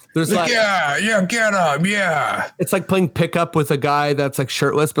waiver. There's like, get up. Yeah. It's like playing pickup with a guy that's like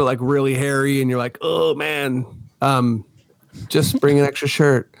shirtless, but like really hairy. And you're like, oh man, just bring an extra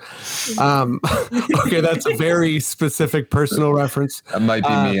shirt. Okay. That's a very specific personal reference. That might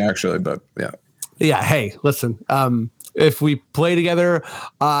be me actually, but yeah. Yeah. Hey, listen, if we play together,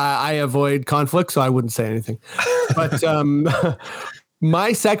 I avoid conflict, so I wouldn't say anything. But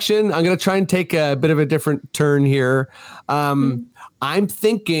my section, I'm going to try and take a bit of a different turn here. I'm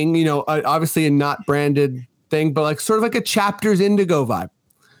thinking, obviously a not branded thing, but like sort of like a Chapters Indigo vibe.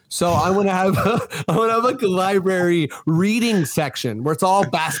 So I want to have like a library reading section where it's all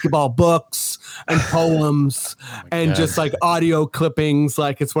basketball books and poems and just like audio clippings.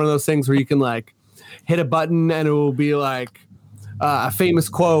 Like it's one of those things where you can like hit a button and it will be like a famous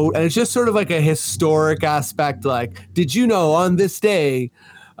quote. And it's just sort of like a historic aspect. Like, did you know on this day,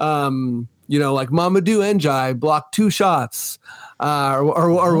 like Mamadou Ndiaye blocked 2 shots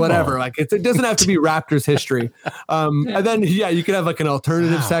or whatever. Like it doesn't have to be Raptors history. And then, you could have like an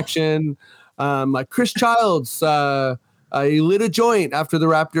alternative section. Like Chris Childs, he lit a joint after the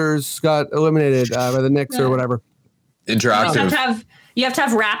Raptors got eliminated by the Knicks or whatever. Interactive. You have to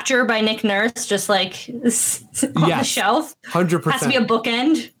have Rapture by Nick Nurse, just like on the shelf. 100%. Has to be a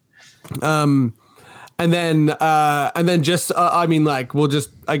bookend. And then just, we'll just,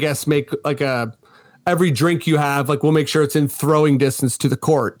 I guess, make like every drink you have, like we'll make sure it's in throwing distance to the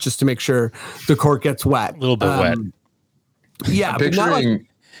court just to make sure the court gets wet. A little bit wet. Yeah. I'm picturing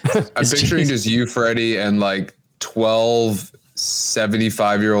just you, Freddie, and like 12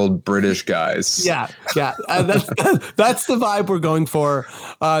 75-year-old British guys. Yeah. That's the vibe we're going for.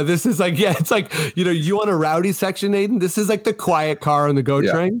 This is like, it's like, you want a rowdy section, Aiden? This is like the quiet car on the GO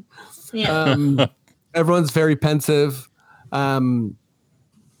train. Yeah. Everyone's very pensive. You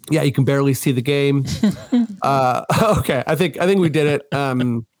can barely see the game. Okay, I think we did it.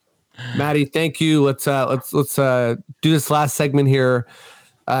 Maddie, thank you. Let's do this last segment here.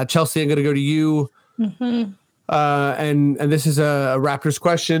 Chelsea, I'm going to go to you. Mm-hmm. And this is a Raptors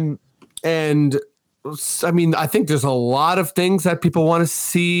question. And I think there's a lot of things that people want to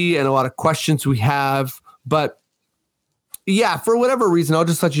see and a lot of questions we have, but for whatever reason, I'll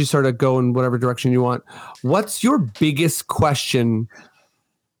just let you sort of go in whatever direction you want. What's your biggest question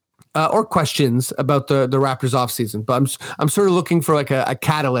or questions about the Raptors offseason? But I'm sort of looking for like a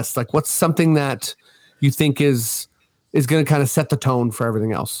catalyst. Like what's something that you think is going to kind of set the tone for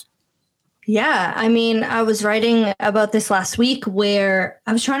everything else? Yeah, I was writing about this last week where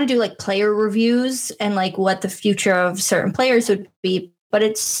I was trying to do like player reviews and like what the future of certain players would be, but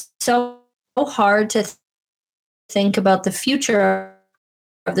it's so hard to think about the future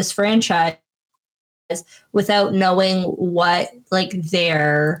of this franchise without knowing what like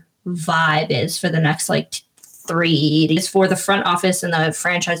their vibe is for the next like 3 is for the front office and the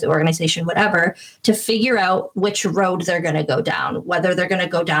franchise, the organization, whatever, to figure out which road they're going to go down, whether they're going to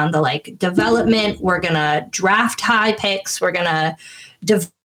go down the like development, we're going to draft high picks, we're going to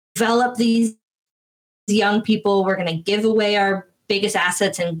develop these young people, we're going to give away our biggest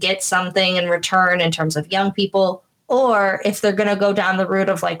assets and get something in return in terms of young people, or if they're going to go down the route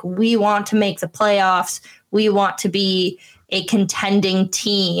of like, we want to make the playoffs, we want to be a contending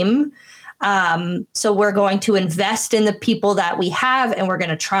team. So we're going to invest in the people that we have, and we're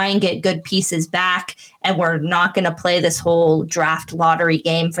going to try and get good pieces back. And we're not going to play this whole draft lottery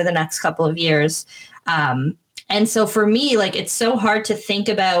game for the next couple of years. And so for me, like, it's so hard to think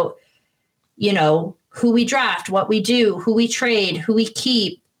about, you know, who we draft, what we do, who we trade, who we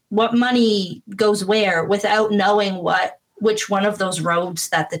keep, what money goes where, without knowing which one of those roads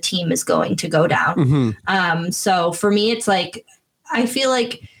that the team is going to go down. Mm-hmm. So for me, it's like, I feel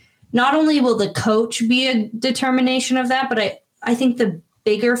like not only will the coach be a determination of that, but I think the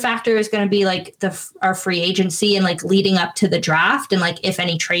bigger factor is going to be like our free agency and like leading up to the draft, and like if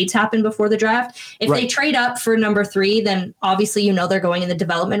any trades happen before the draft. If they trade up for number 3, then obviously, you know, they're going in the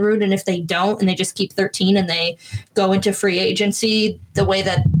development route. And if they don't, and they just keep 13 and they go into free agency the way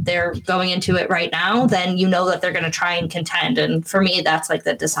that they're going into it right now, then you know that they're going to try and contend. And for me, that's like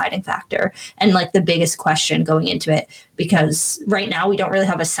the deciding factor and like the biggest question going into it, because right now we don't really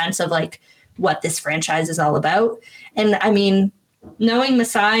have a sense of like what this franchise is all about. And I mean, knowing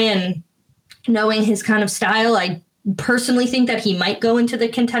Masai and knowing his kind of style, I personally think that he might go into the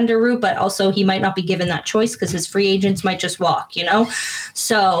contender route, but also he might not be given that choice because his free agents might just walk, you know?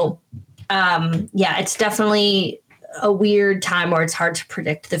 So, yeah, it's definitely a weird time where it's hard to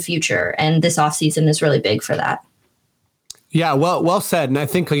predict the future. And this offseason is really big for that. Yeah, well said. And I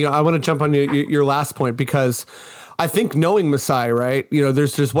think, you know, I want to jump on your last point, because I think knowing Masai, right, you know,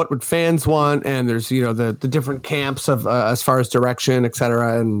 there's what would fans want, and there's, you know, the different camps of as far as direction, et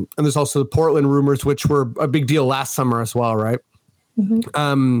cetera. And there's also the Portland rumors, which were a big deal last summer as well, right?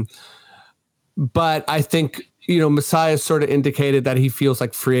 Mm-hmm. But I think, you know, Masai has sort of indicated that he feels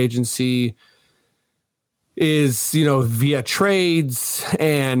like free agency is, you know, via trades,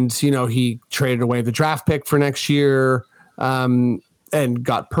 and, you know, he traded away the draft pick for next year and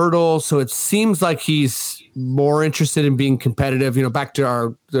got Pirtle. So it seems like he's more interested in being competitive. You know, back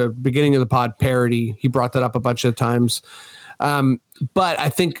to the beginning of the pod, Parity, he brought that up a bunch of times. But I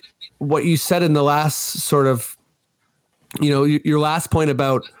think what you said in the last sort of, you know, your last point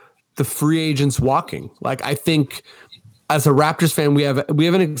about the free agents walking, like, I think as a Raptors fan, we have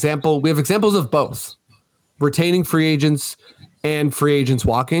an example. We have examples of both retaining free agents and free agents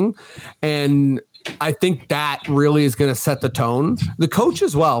walking. And I think that really is going to set the tone. The coach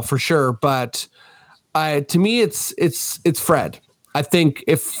as well, for sure. But to me, it's Fred. I think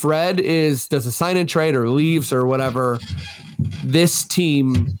if Fred does a sign and trade or leaves or whatever, this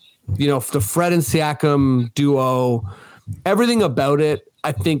team, you know, the Fred and Siakam duo, everything about it,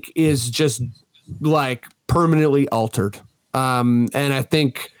 I think, is just like permanently altered. And I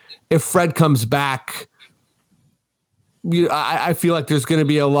think if Fred comes back, I feel like there's going to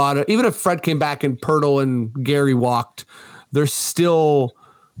be a lot of, even if Fred came back and Pirtle and Gary walked, there's still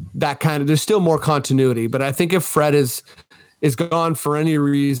there's still more continuity. But I think if Fred is gone for any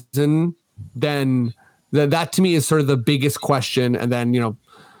reason, then that to me is sort of the biggest question. And then, you know,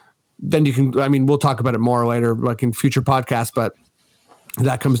 then you can, I mean, we'll talk about it more later, like in future podcasts, but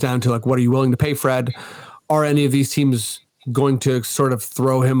that comes down to like, what are you willing to pay Fred? Are any of these teams going to sort of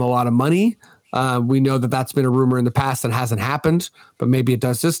throw him a lot of money? We know that that's been a rumor in the past that hasn't happened, but maybe it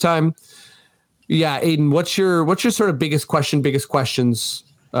does this time. Yeah, Aiden, what's your sort of biggest questions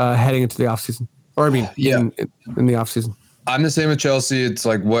heading into the offseason? Or I mean, in the offseason. I'm the same with Chelsea. It's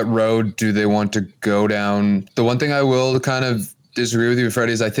like, what road do they want to go down? The one thing I will kind of disagree with you,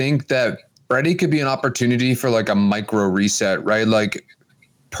 Freddie, is I think that Freddie could be an opportunity for like a micro reset, right? Like,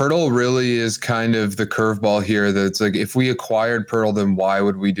 Pirtle really is kind of the curveball here. That's like, if we acquired Pirtle, then why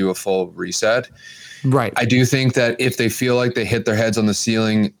would we do a full reset? Right. I do think that if they feel like they hit their heads on the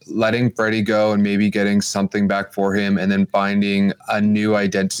ceiling, letting Freddie go and maybe getting something back for him, and then finding a new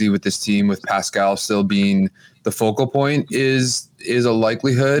identity with this team, with Pascal still being the focal point, is a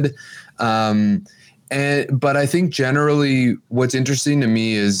likelihood. But I think generally what's interesting to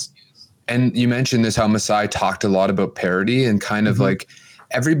me is, and you mentioned this, how Masai talked a lot about parity, and kind of like,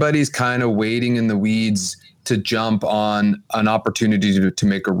 everybody's kind of waiting in the weeds to jump on an opportunity to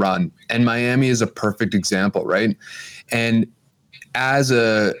make a run. And Miami is a perfect example, right? And as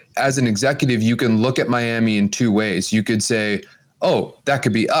an executive, you can look at Miami in two ways. You could say, oh, that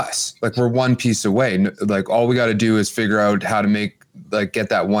could be us. Like, we're one piece away. Like, all we got to do is figure out how to make like get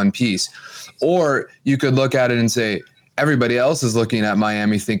that one piece. Or you could look at it and say, everybody else is looking at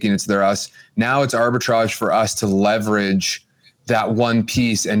Miami thinking it's their us. Now it's arbitrage for us to leverage that one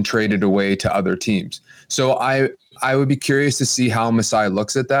piece and trade it away to other teams. So I would be curious to see how Masai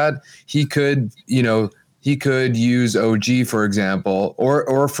looks at that. He could use OG, for example,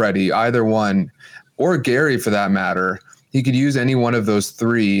 or Freddie, either one, or Gary for that matter. He could use any one of those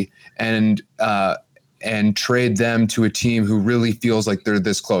three and trade them to a team who really feels like they're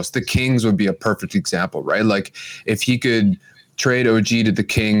this close. The Kings would be a perfect example, right? Like if he could trade OG to the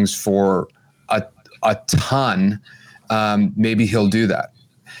Kings for a ton, maybe he'll do that.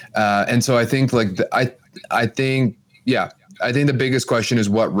 And so I think I think the biggest question is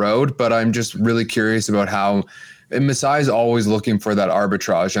what road, but I'm just really curious about how Masai's always looking for that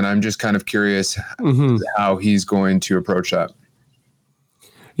arbitrage. And I'm just kind of curious how he's going to approach that.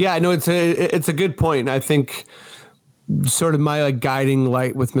 Yeah, I know it's a good point. I think sort of my guiding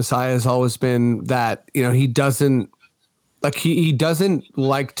light with Masai has always been that, he doesn't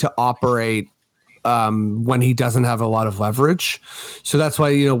like to operate when he doesn't have a lot of leverage. So that's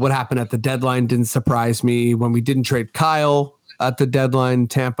why, what happened at the deadline didn't surprise me. When we didn't trade Kyle at the deadline,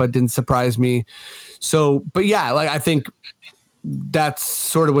 Tampa didn't surprise me. So, but yeah, I think that's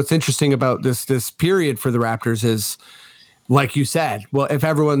sort of what's interesting about this period for the Raptors is, like you said, well, if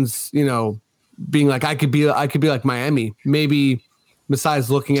everyone's, being like, I could be like Miami, maybe Masai's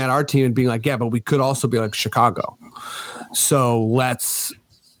looking at our team and being like, yeah, but we could also be like Chicago. So let's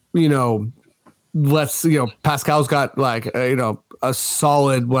Pascal's got a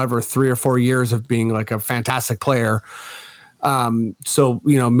solid, 3 or 4 years of being like a fantastic player. So,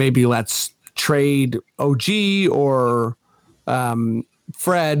 maybe let's trade OG or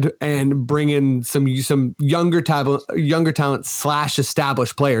Fred and bring in some younger talent /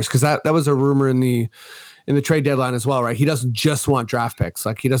 established players. Cause that was a rumor in the trade deadline as well, right? He doesn't just want draft picks.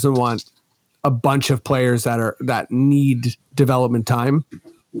 Like he doesn't want a bunch of players that need development time.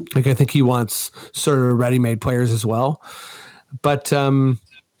 Like I think he wants sort of ready-made players as well. But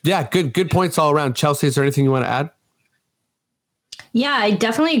yeah, good points all around. Chelsea, is there anything you want to add? Yeah, I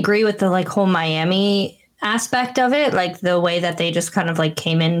definitely agree with the whole Miami aspect of it. Like the way that they just kind of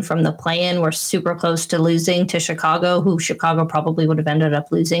came in from the play-in, were super close to losing to Chicago, who Chicago probably would have ended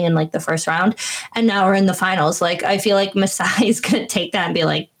up losing in the first round. And now we're in the finals. I feel like Masai is going to take that and be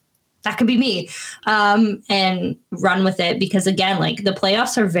like, that could be me, and run with it. Because again, the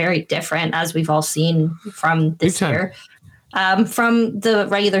playoffs are very different, as we've all seen from this year, from the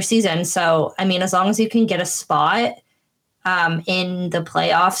regular season. So, I mean, as long as you can get a spot in the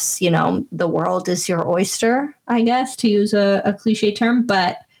playoffs, the world is your oyster, I guess, to use a cliche term.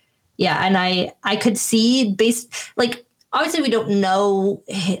 But yeah, and I could see obviously we don't know,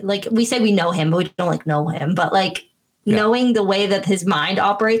 we say we know him, but we don't know him. But knowing the way that his mind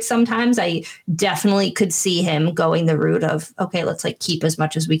operates sometimes, I definitely could see him going the route of, okay, let's keep as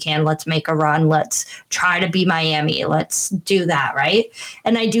much as we can. Let's make a run. Let's try to be Miami. Let's do that. Right.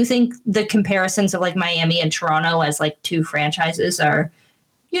 And I do think the comparisons of Miami and Toronto as two franchises are,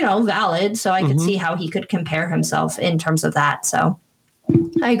 valid. So I could see how he could compare himself in terms of that. So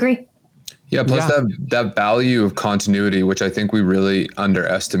I agree. Yeah. Plus that value of continuity, which I think we really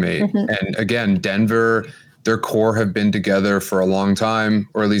underestimate. And again, Denver, their core have been together for a long time,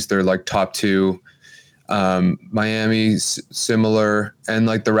 or at least they're top two. Miami's similar, and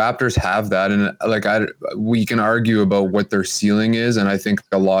the Raptors have that. And we can argue about what their ceiling is. And I think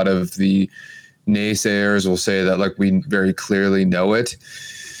a lot of the naysayers will say that we very clearly know it,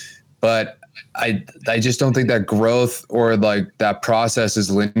 but I just don't think that growth or that process is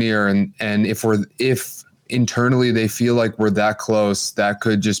linear. And if internally they feel like we're that close, that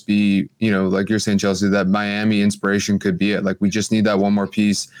could just be, like you're saying, Chelsea, that Miami inspiration could be it. We just need that one more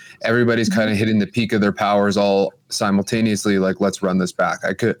piece. Everybody's kind of hitting the peak of their powers all simultaneously. Let's run this back.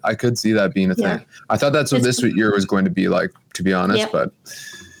 I could see that being a thing. I thought that's what this year was going to be like, to be honest, but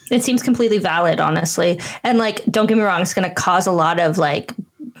it seems completely valid, honestly. And don't get me wrong, it's going to cause a lot of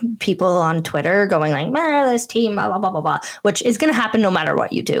people on Twitter going this team, blah, blah, blah, blah, blah, which is going to happen no matter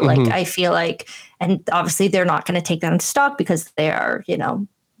what you do. I feel and obviously they're not going to take that into stock because they are,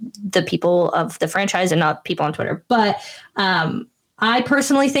 the people of the franchise and not people on Twitter. But I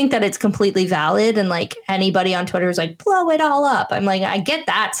personally think that it's completely valid. And anybody on Twitter is blow it all up. I'm I get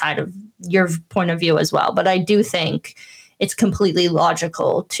that side of your point of view as well. But I do think it's completely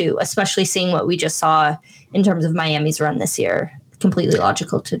logical to, especially seeing what we just saw in terms of Miami's run this year, completely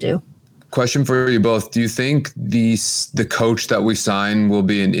logical to do. Question for you both. Do you think the coach that we sign will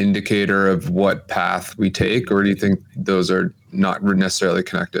be an indicator of what path we take, or do you think those are not necessarily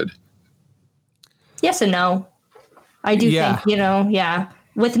connected? Yes and no. I do think,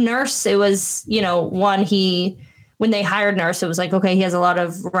 with Nurse, it was, when they hired Nurse, it was like, okay, he has a lot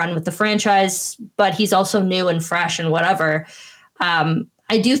of run with the franchise, but he's also new and fresh and whatever.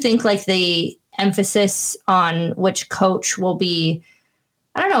 I do think like the emphasis on which coach will be,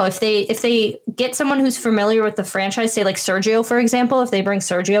 I don't know, if they get someone who's familiar with the franchise, say like Sergio, for example, if they bring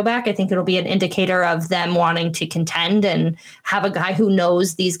Sergio back, I think it'll be an indicator of them wanting to contend and have a guy who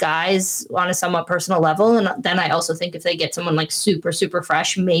knows these guys on a somewhat personal level. And then I also think if they get someone like super, super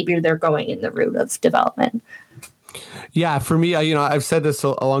fresh, maybe they're going in the route of development. Yeah, for me, I've said this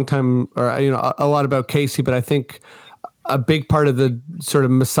a long time, or a lot about Casey, but I think a big part of the sort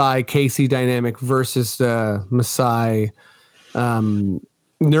of Masai Casey dynamic versus the Masai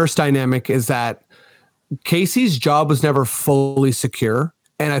Nurse dynamic is that Casey's job was never fully secure,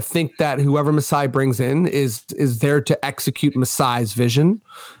 and I think that whoever Masai brings in is there to execute Masai's vision,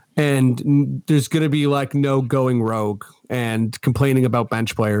 and there's going to be like no going rogue and complaining about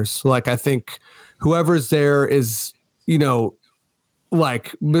bench players. Like I think whoever's there is,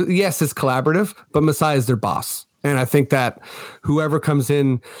 like, yes, it's collaborative, but Masai is their boss. And I think that whoever comes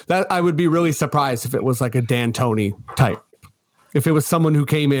in, that I would be really surprised if it was like a D'Antoni type. If it was someone who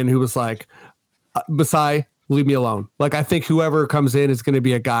came in who was like, Masai, leave me alone. Like, I think whoever comes in is going to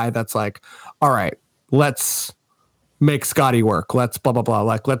be a guy that's like, all right, let's make Scotty work. Let's blah, blah, blah.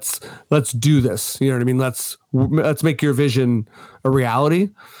 Like, let's do this. You know what I mean? Let's make your vision a reality.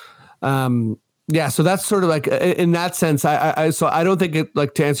 Yeah. So that's sort of like, in that sense, so I don't think it,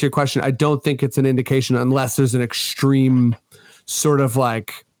 like, to answer your question, I don't think it's an indication unless there's an extreme sort of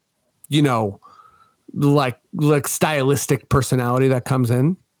like, like stylistic personality that comes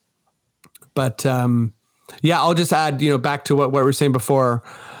in. But I'll just add, back to what we were saying before,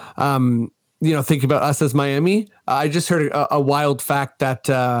 thinking about us as Miami. I just heard a wild fact that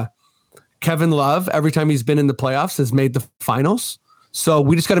Kevin Love, every time he's been in the playoffs, has made the finals. So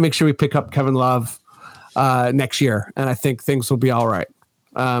we just got to make sure we pick up Kevin Love next year, and I think things will be all right.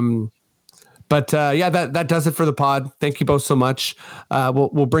 But that does it for the pod. Thank you both so much.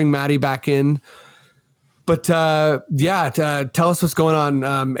 We'll bring Maddie back in. But tell us what's going on,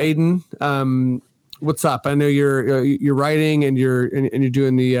 Aiden. What's up? I know you're writing and you're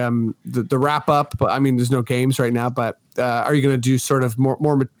doing the wrap up. But I mean, there's no games right now. But are you going to do sort of more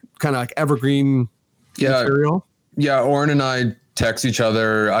kind of like evergreen material? Yeah, Oren and I text each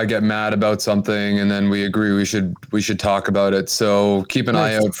other. I get mad about something, and then we agree we should talk about it. So keep an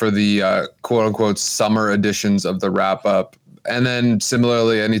eye out for the quote unquote summer editions of the wrap up. And then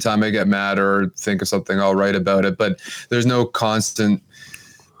similarly, anytime I get mad or think of something, I'll write about it. But there's no constant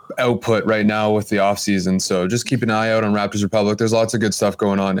output right now with the off season. So just keep an eye out on Raptors Republic. There's lots of good stuff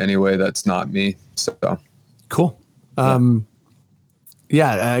going on anyway. That's not me. So cool. Keep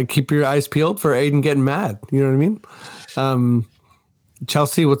your eyes peeled for Aiden getting mad. You know what I mean?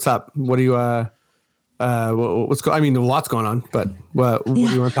 Chelsea, what's up? What do you, what's going, I mean, a lot's going on, but what do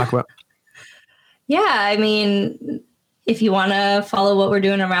you want to talk about? Yeah. I mean, if you want to follow what we're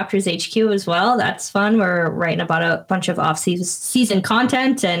doing on Raptors HQ as well, that's fun. We're writing about a bunch of off-season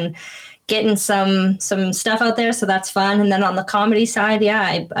content and getting some stuff out there, so that's fun. And then on the comedy side,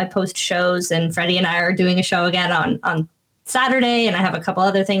 I post shows, and Freddie and I are doing a show again on Saturday, and I have a couple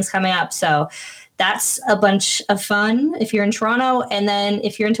other things coming up. So that's a bunch of fun if you're in Toronto. And then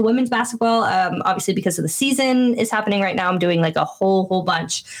if you're into women's basketball, obviously because of the season is happening right now, I'm doing like a whole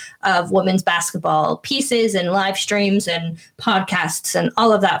bunch of women's basketball pieces and live streams and podcasts and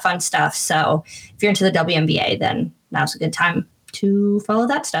all of that fun stuff. So if you're into the WNBA, then now's a good time to follow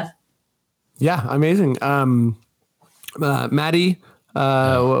that stuff. Yeah, amazing. Maddie, why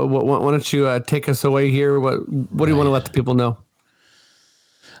don't you take us away here? What do you want to let the people know?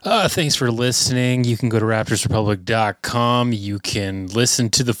 Thanks for listening. You can go to raptorsrepublic.com. You can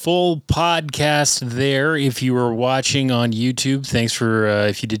listen to the full podcast there. If you are watching on YouTube, thanks for,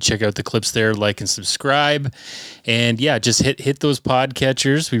 if you did check out the clips there, like and subscribe. And just hit those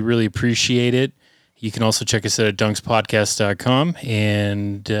podcatchers. We really appreciate it. You can also check us out at dunkspodcast.com.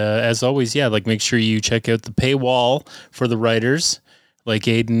 And as always, make sure you check out the paywall for the writers. Like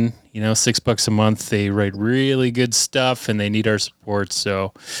Aiden, $6 a month. They write really good stuff and they need our support.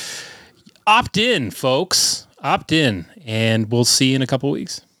 So opt in, folks. Opt in, and we'll see you in a couple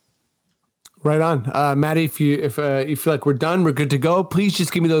weeks. Right on. Maddie, if you feel like we're done, we're good to go, please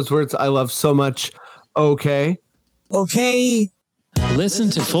just give me those words I love so much. Okay.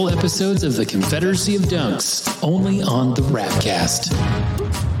 Listen to full episodes of the Confederacy of Dunks only on the Rapcast.